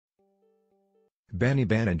Beni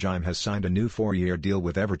Baningime has signed a new 4-year deal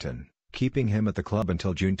with Everton, keeping him at the club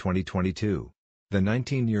until June 2022. The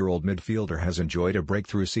 19-year-old midfielder has enjoyed a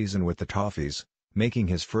breakthrough season with the Toffees, making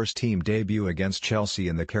his first team debut against Chelsea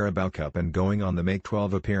in the Carabao Cup and going on to make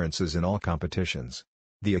 12 appearances in all competitions.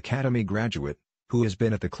 The academy graduate, who has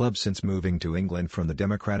been at the club since moving to England from the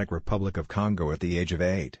Democratic Republic of Congo at the age of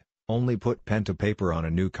 8, only put pen to paper on a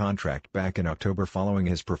new contract back in October following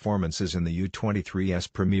his performances in the U23's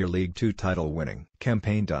Premier League 2 title-winning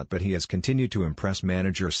campaign. But he has continued to impress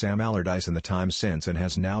manager Sam Allardyce in the time since and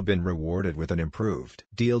has now been rewarded with an improved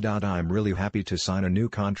deal. I'm really happy to sign a new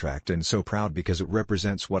contract and so proud because it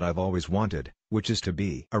represents what I've always wanted, which is to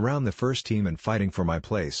be around the first team and fighting for my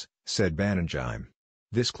place, said Baningime.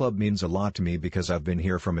 This club means a lot to me because I've been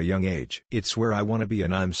here from a young age. It's where I want to be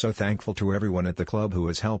and I'm so thankful to everyone at the club who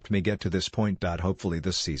has helped me get to this point. Hopefully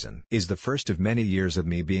this season is the first of many years of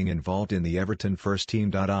me being involved in the Everton first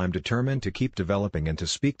team. I'm determined to keep developing and to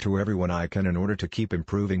speak to everyone I can in order to keep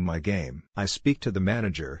improving my game. I speak to the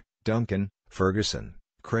manager, Duncan, Ferguson,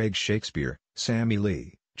 Craig Shakespeare, Sammy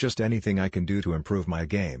Lee, just anything I can do to improve my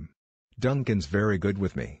game. Duncan's very good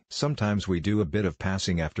with me. Sometimes we do a bit of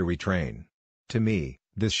passing after we train. To me,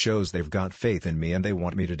 this shows they've got faith in me and they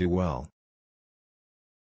want me to do well.